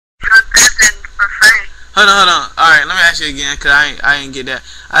Hold on. Alright, let me ask you again, cause I ain't get that.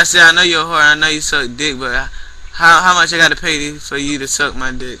 I said I know you're a whore, I know you suck dick, but how much I gotta pay for you to suck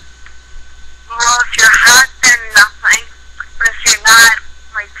my dick? Well, if you're hot, then nothing. But if you're not,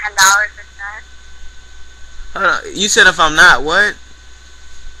 like $10 or that. Hold on, you said if I'm not, what?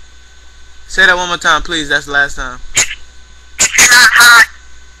 Say that one more time, please. That's the last time. If you're not hot,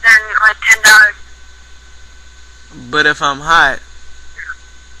 then like $10. But if I'm hot,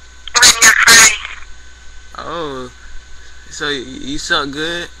 When you're free. oh, so you suck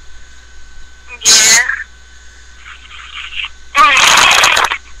good? Yeah.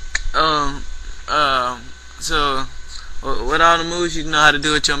 So what all the moves you know how to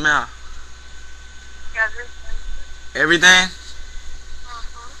do with your mouth? Everything?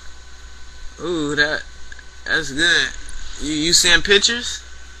 Ooh, that's good. You send pictures?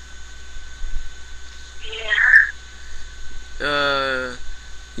 Yeah.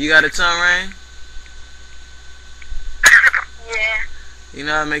 You got a tongue ring? Yeah. You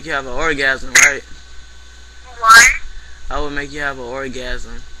know how to make you have an orgasm, right? What? I would make you have an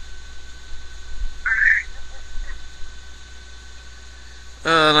orgasm.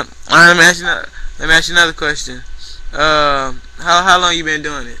 Let me ask you another question. How long you been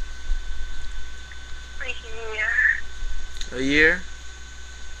doing it? Like a year. A year?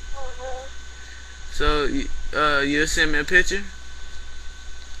 So you'll send me a picture?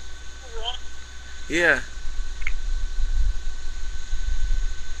 Yeah. Yeah.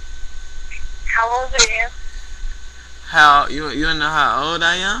 How old are you? How you wanna know how old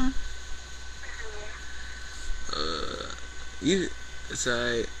I am? It's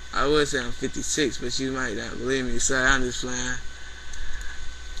alright. I would say I'm 56, but you might not believe me. Sorry, I'm just playing.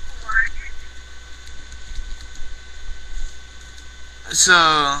 So,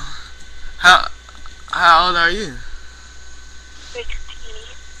 how old are you? 16.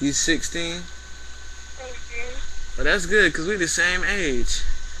 You 16? Mm-hmm. Well, that's good, cause we the same age.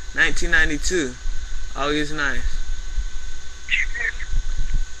 1992, August 9th.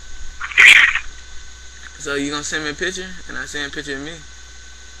 So you gonna send me a picture, and I send a picture of me?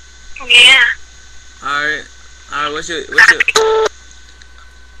 Yeah. Alright. Alright, what's your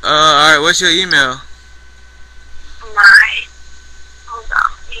alright, what's your email? My. Hold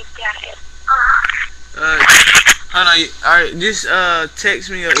on, you got it. Hold on. Alright, just text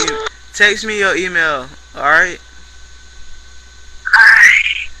me your email. Alright.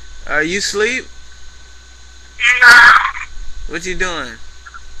 Are you asleep? No. What you doing?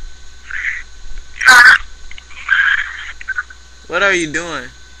 What are you doing?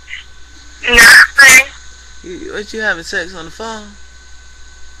 Nothing. What you having sex on the phone?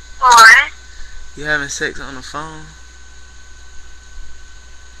 What? You having sex on the phone?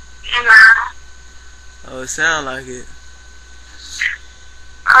 No. Oh, it sound like it.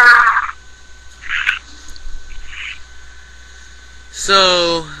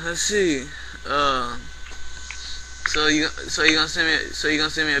 So let's see. So you gonna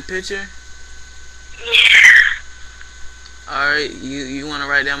send me a picture? Yeah. Alright, you wanna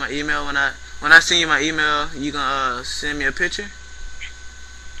write down my email when I send you my email, you gonna send me a picture?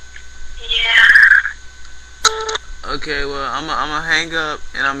 Yeah. Okay, well I'm gonna hang up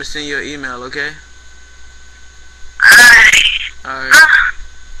and I'm gonna send you an email, okay? Alright.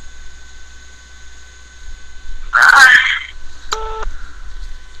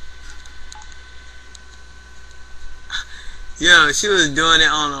 Yo, she was doing it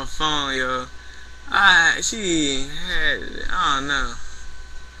on her phone, yo. She had, I don't know.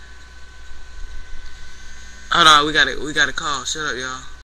 Hold on, we got a call. Shut up, y'all.